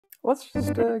Let's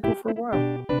just go for a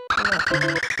while.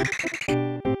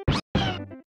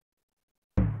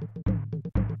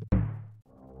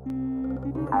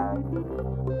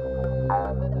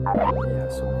 Yeah,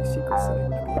 so many secrets that I'm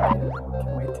gonna be able to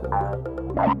can't wait to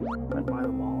run by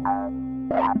them all.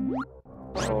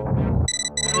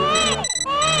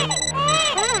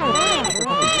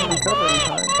 Recover in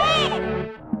time.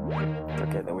 It's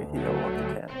okay, then we heal what we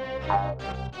can.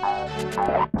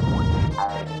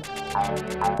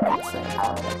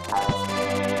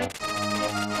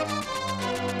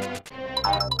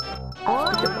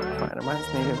 It reminds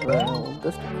me of the old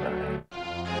district cry.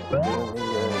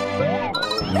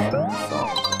 Doing the song.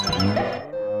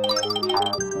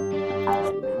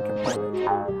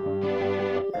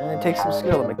 And it takes some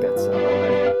skill to make that sound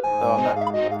already. Though I'm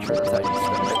not sure that's how you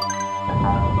spell it.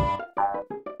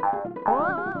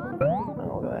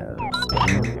 Oh, that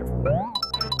is here from there.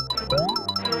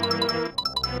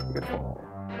 Beautiful.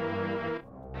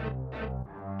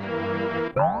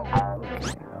 Okay,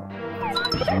 now.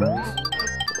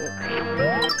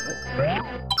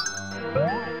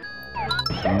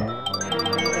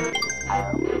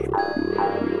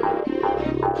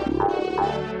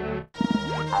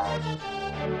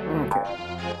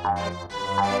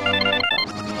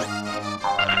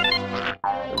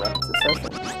 Wraps the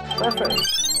session. Perfect.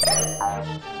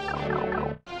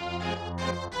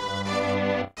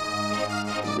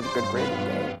 You did a good grading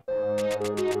game.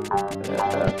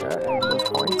 And those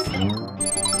points. Yeah.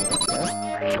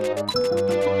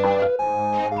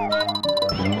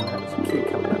 There's a key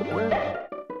coming up here.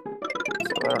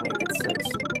 So I don't need to get 6.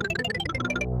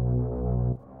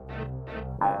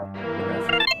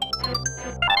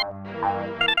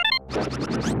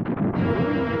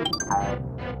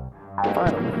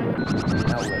 Finally,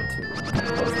 outlet to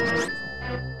close.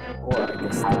 Or I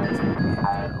guess that's what we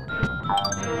have now.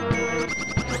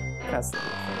 That's the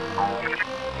whole thing.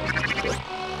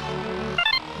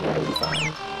 Yeah, it'll be fine.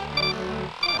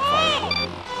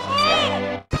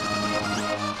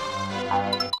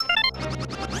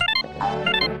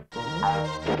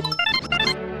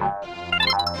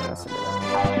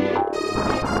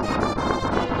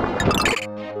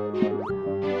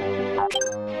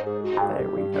 There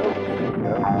we go.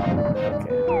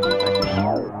 Okay.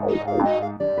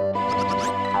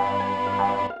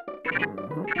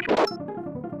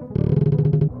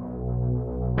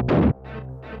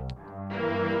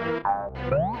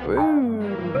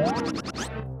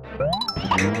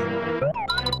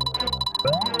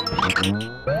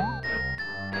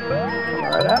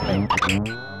 Right at me.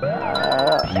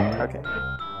 Okay.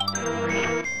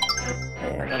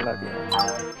 And I'm not being.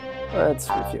 Let's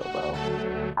refuel though.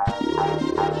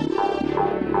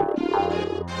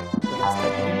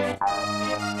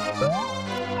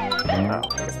 Oh,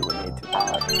 I guess we wouldn't need to.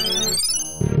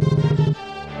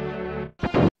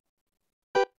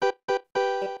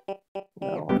 No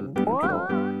one control.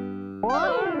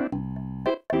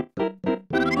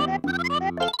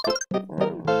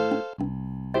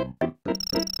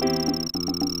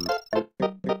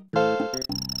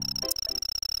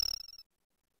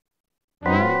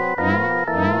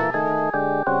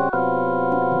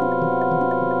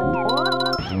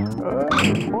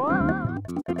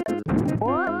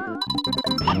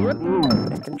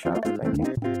 Thinking shots, thinking.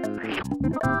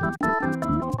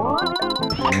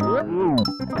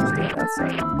 Stay on that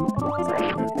side.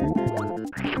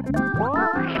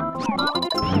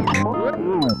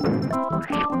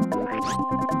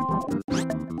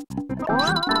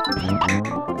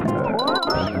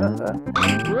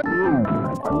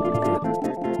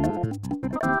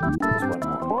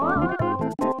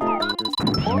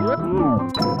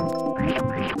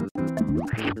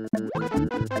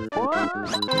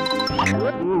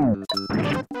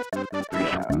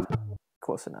 Yeah,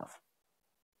 close enough.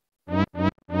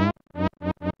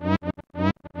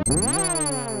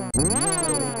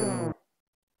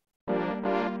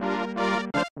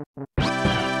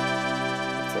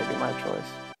 Taking my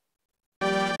choice.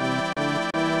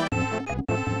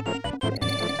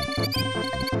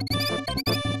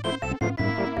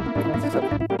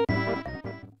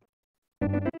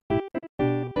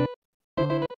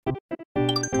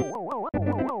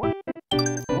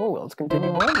 Oh, well, let's continue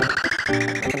on.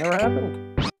 That never happened.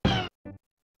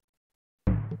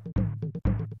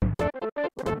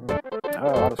 Oh,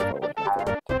 auto scroll was my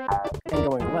favorite. And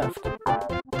going left.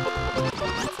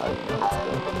 That's how you know it's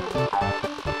good.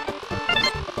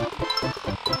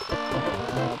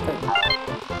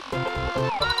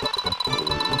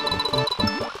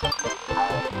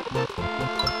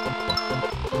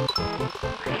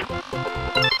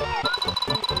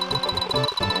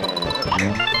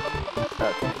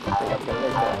 Okay, I think I'm gonna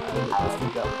make that. That's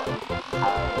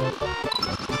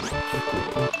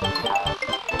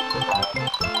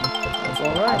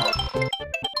alright.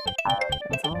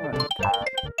 That's alright.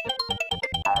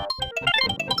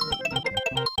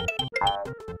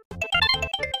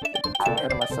 Too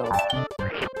ahead of myself.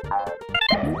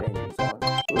 Danger zone.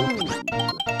 Ooh.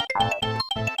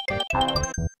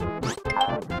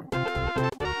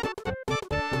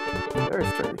 Very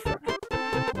sturdy structure.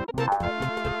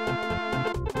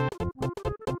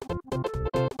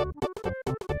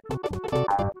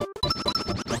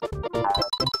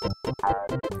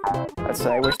 I'd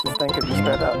say I wish this thing could be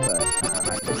sped up, but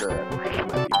I figure it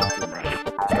might be too much.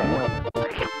 Start moving.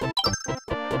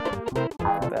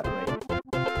 That rate.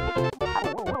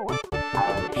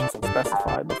 Which isn't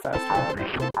specified, but faster.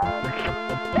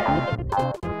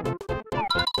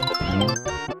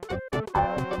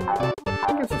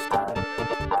 It gives us time.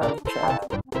 Time to chat.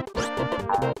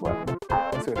 Well,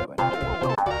 pseudo anyway.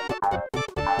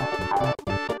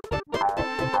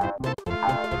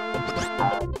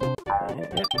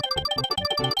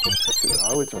 I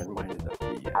always reminded of the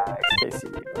XKC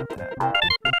about that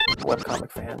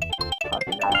webcomic fan,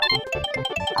 Hobby now.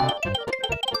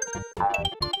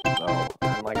 So,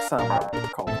 unlike some, I don't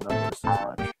recall the numbers as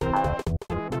much.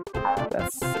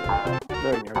 That's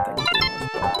learning everything to do as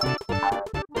well.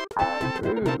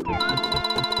 Ooh,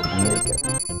 take it.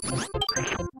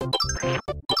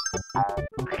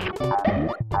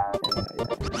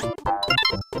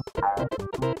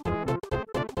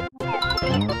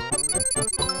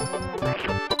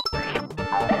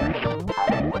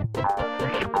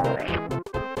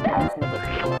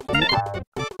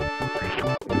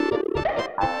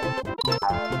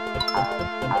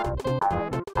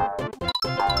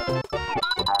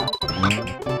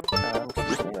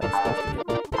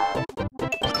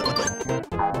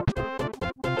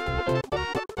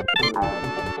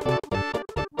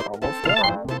 Almost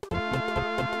done.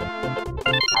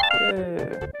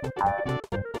 Yeah.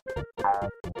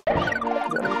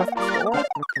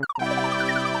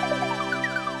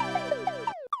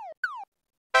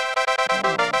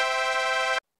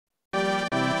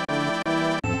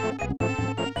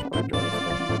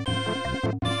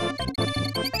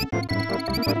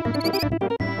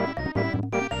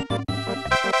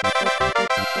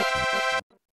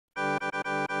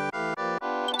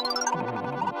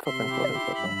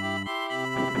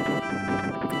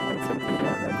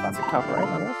 Classic top right, I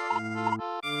guess.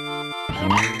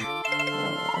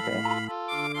 Okay.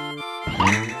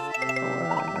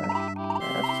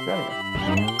 That's just good here.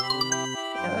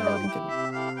 And then we'll continue.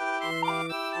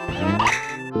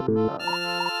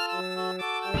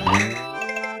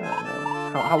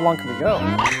 How long can we go?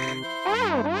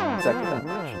 Exactly that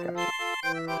much. Gotcha.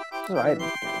 This is right.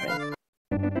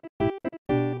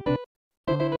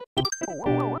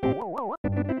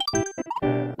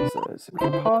 So we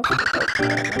can pause.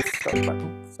 That's start button.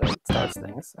 So it starts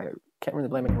things. I can't really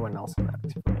blame anyone else on that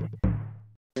except for me.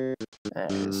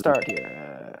 And start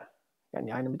here. Got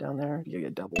any items down there? You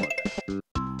get double up.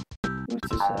 Who's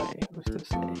to say? Who's to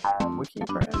say? Wiki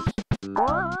perhaps? Ooh,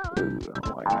 oh,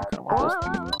 I kind of want this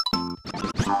thing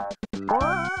to go.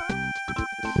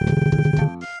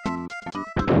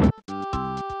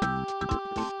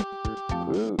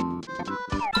 Ooh.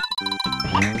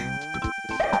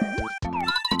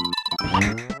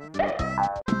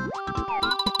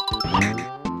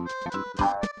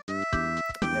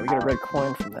 Now we get a red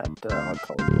coin from that odd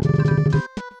color.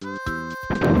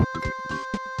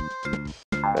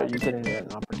 Better use it at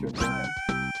an opportune time.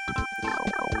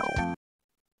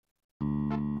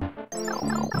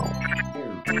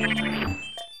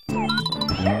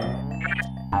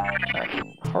 I can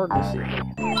hardly see anything.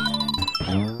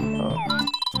 Oh.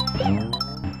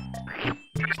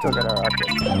 Still got our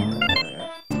object.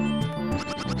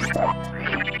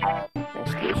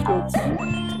 Thanks to your scoots.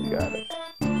 We got it.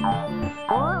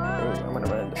 Ooh, I'm gonna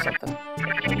run into something.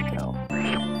 Holy cow.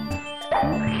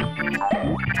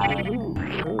 Ooh.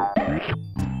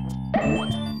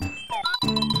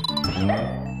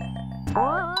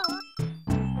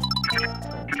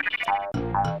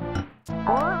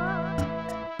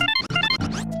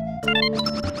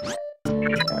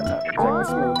 Exactly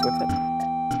smooth with it.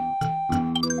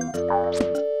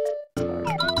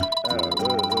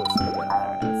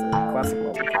 It's a classic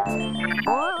mobile case.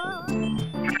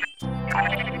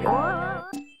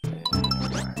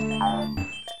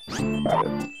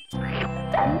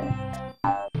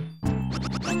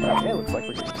 Okay, looks like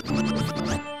we're getting to this.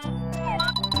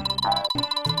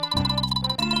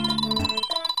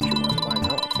 No, I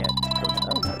can't go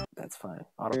down. That's fine.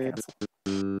 Auto cancel.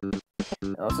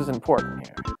 Now, this is important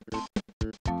here.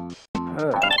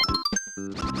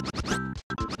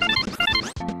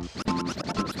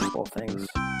 things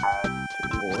to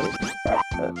avoid.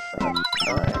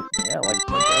 Yeah, like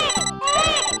that.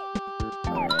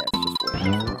 It's just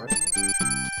waiting for it.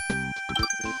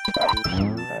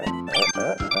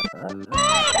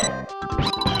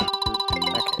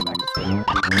 Okay, back to sleep.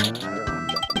 I don't know, I'm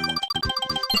jumping.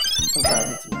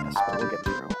 Sometimes it's a mess, but we'll get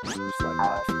through. Just like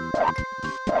life.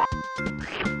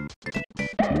 And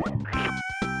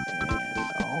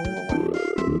all the way.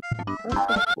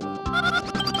 Perfect.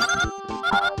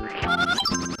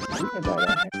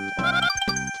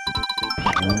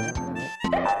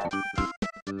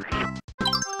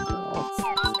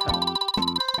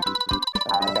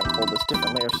 I gotta hold this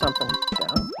differently or something.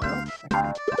 Down? No?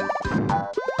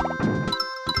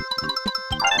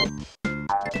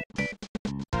 Okay.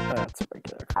 That's a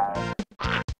regular crab.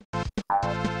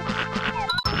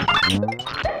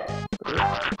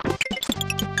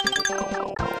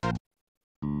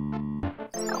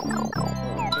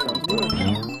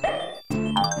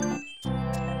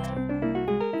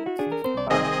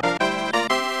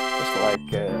 Sounds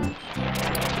good. Just like,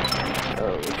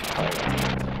 what you call it?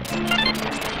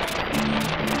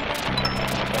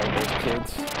 Those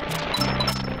kids.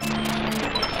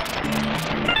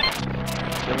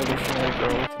 Revolutionary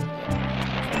girl.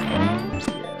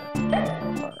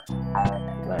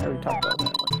 I already talked about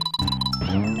that one.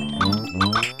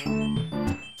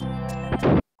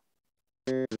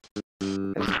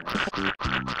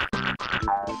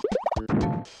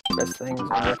 Best things are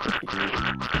replicated.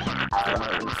 I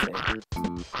would say.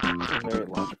 It's very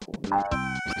logical.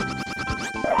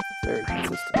 Very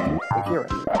consistent.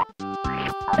 Coherent.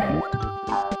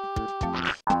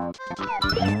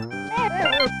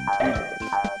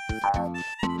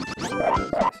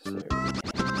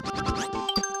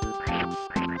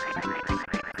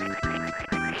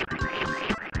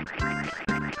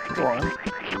 Go on.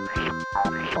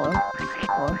 Come on.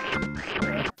 Come on.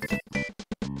 Yeah.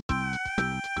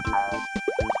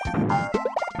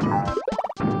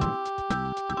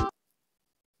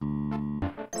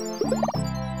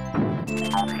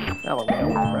 Now let me know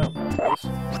what round that is.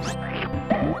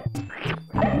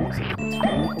 Music with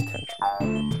full potential.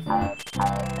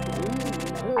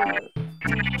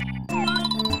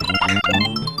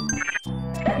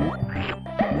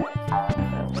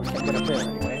 We can't get up there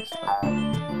anyways.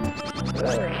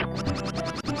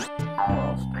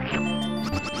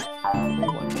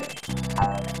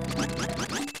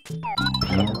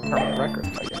 Permanent record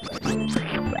if I get that.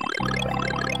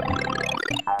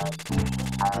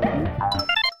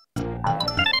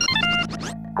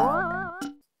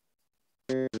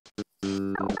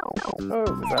 Oh,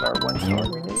 is that our one star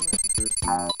we need?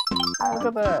 Look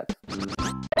at that!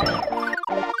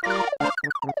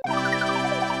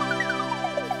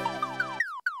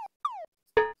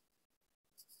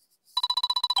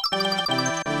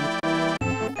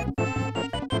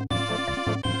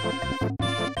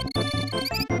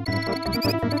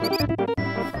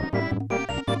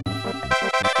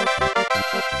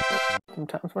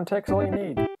 Sometimes one text all you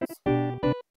need.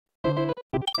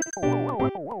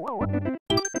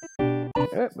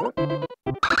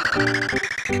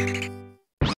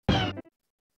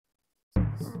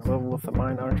 Level with the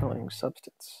mind-altering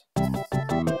substance. I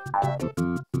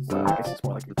guess it's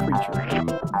more like a creature. I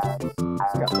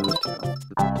got those two.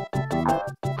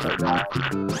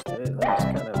 That's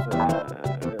kind of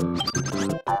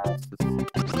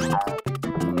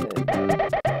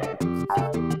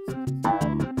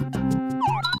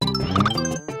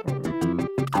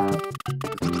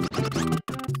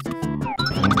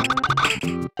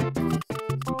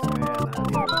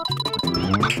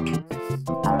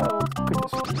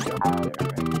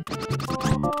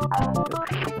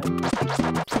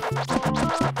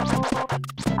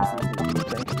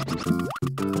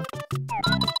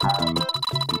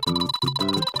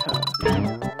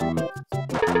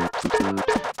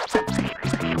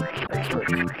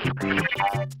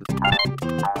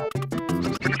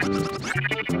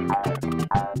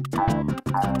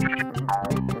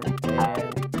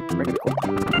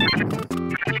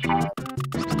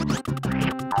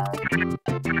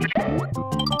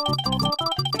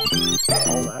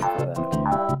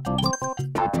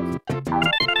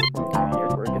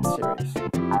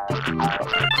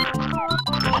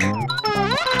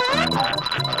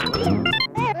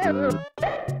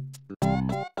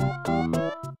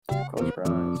close your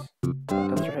eyes.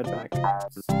 Tilt your head back.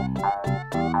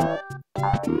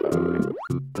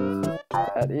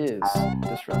 That is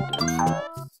disruptive.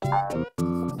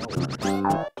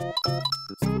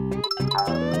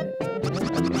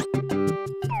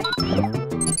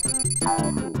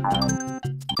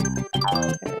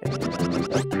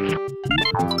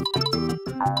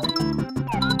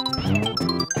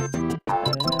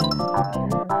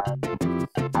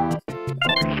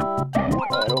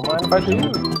 if I do?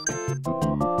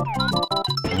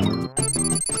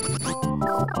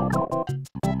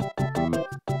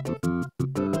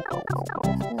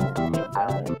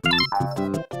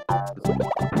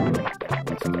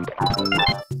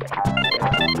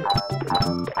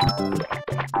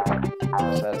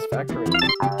 Satisfactory.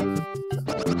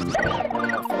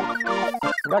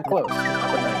 Got close.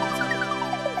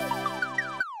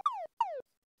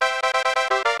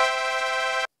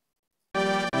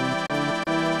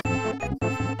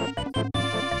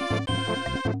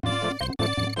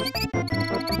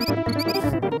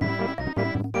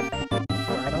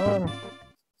 Right on.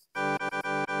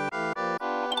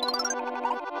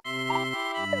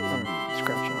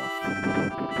 Scratch off.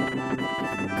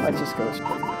 Let's just go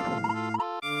straight.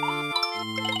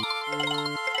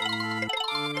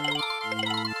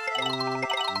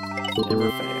 Never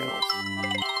fails.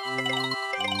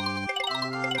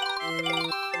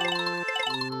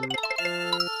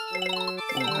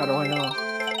 How do I know?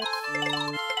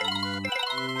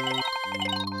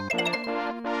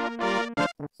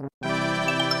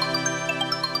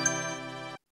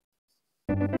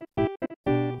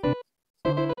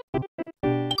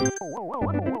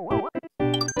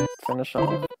 Finish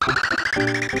off.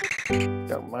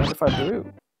 Don't mind if I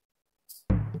do.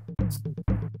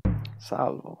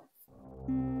 Salvo.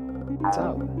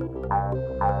 Salvo.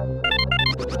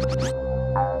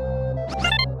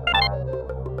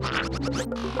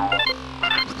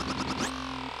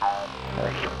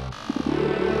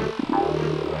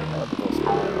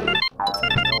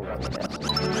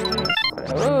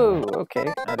 Oh, okay.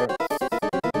 I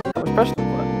was pressing the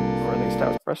button, or at least I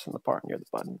was pressing the part near the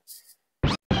button.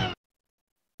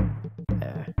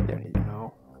 Yeah, you don't need to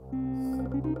know.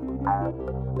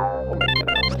 We'll make it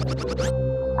out.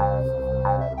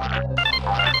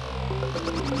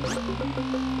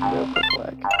 Real quick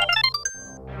lag.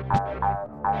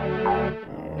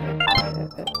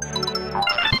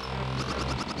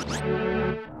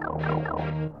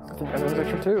 I think I know this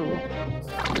extra too.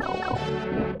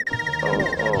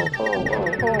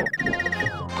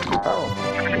 Oh.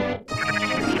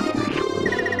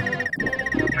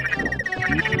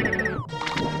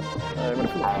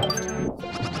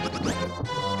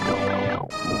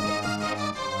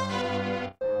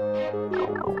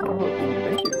 I'm gonna put it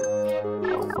thank you.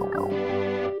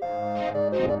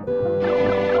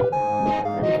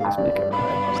 Maybe we can just make it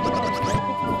right.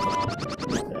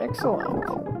 Excellent.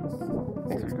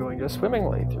 Things are going just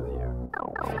swimmingly through the air.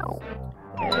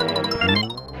 And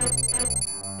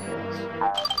yes,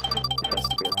 it has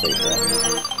to be a fake one.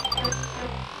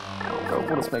 Oh,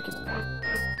 we'll just make it one.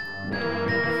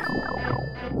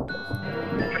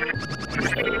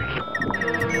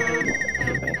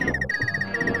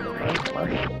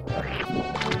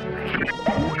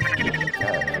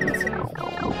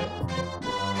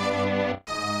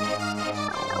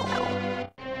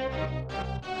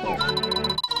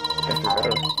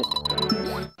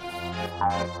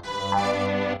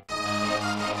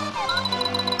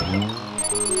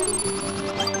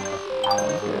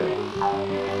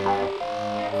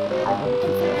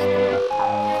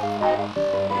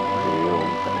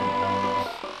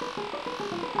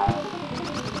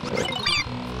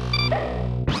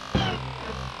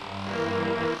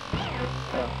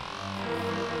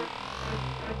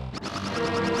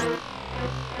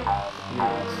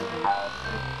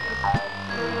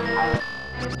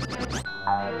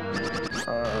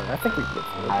 I think we can get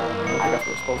through it. I don't think that's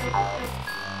what we're supposed to do.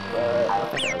 But I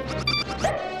think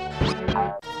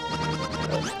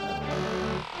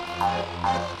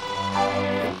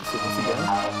see this again.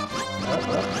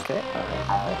 Okay.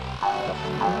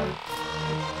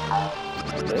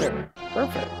 There.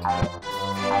 Perfect.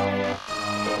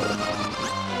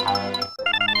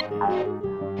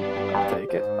 I'll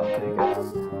take it.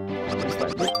 Just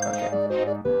like it. Okay.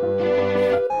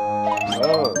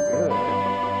 Oh, good.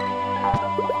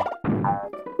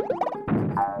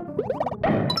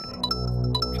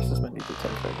 Just as many to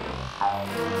take figure.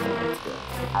 Let's go.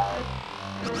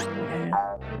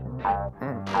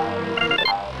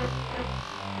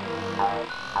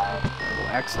 Little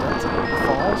accidents and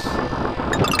falls.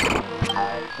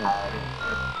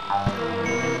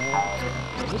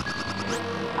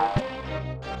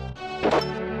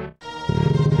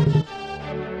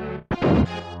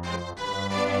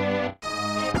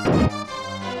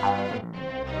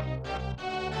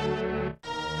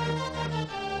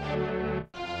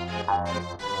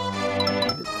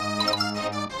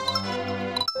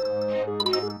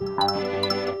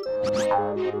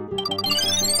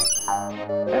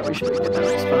 Yeah, we should be getting that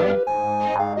next time.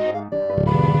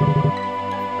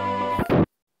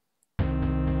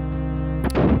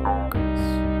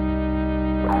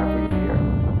 What have we?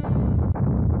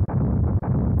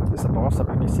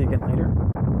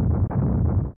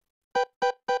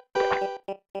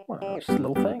 Just a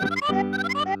little thing.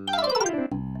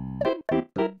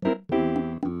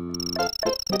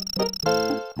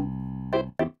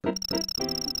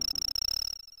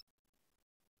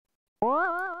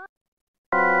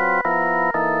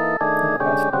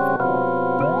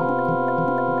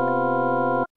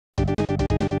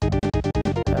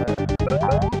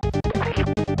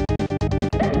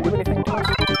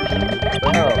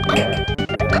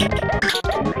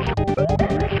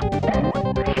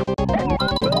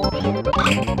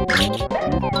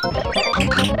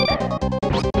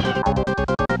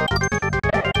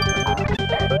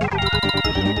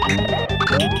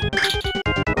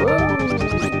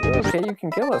 Okay, you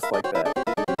can kill us like that.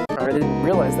 I didn't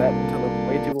realize that until it was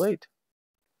way too late.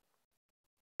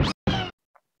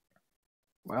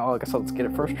 Well, I guess let's get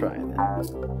it first try then.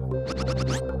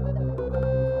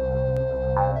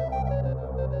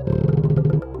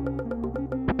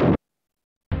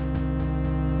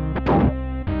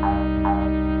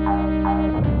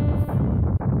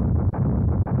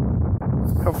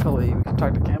 Hopefully we can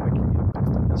talk to Kamek again.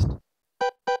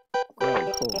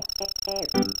 Oh, cool.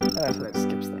 That's how it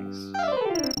skips things.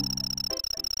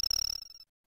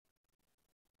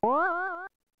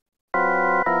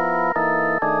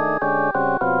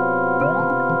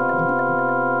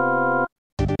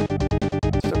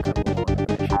 Still got a little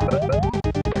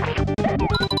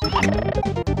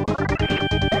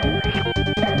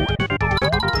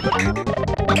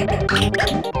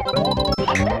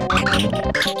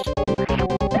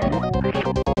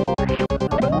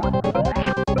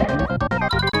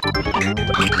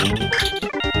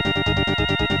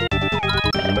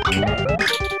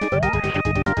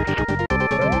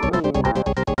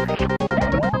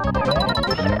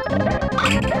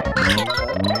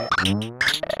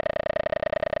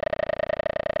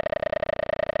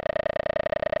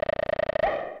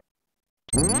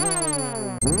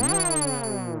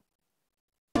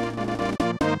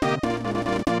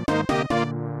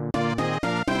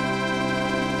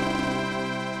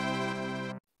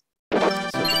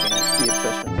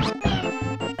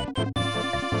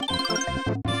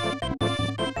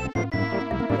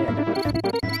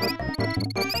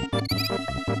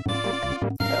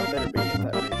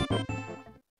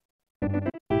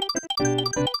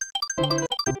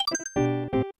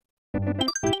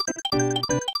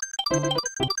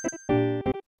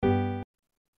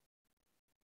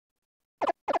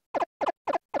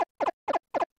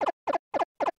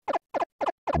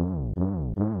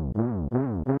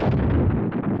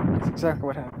exactly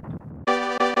what happened.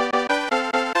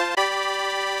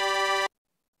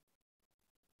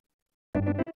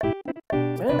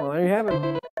 Yeah, well, there you have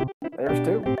it. There's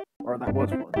two. Or that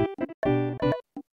was one.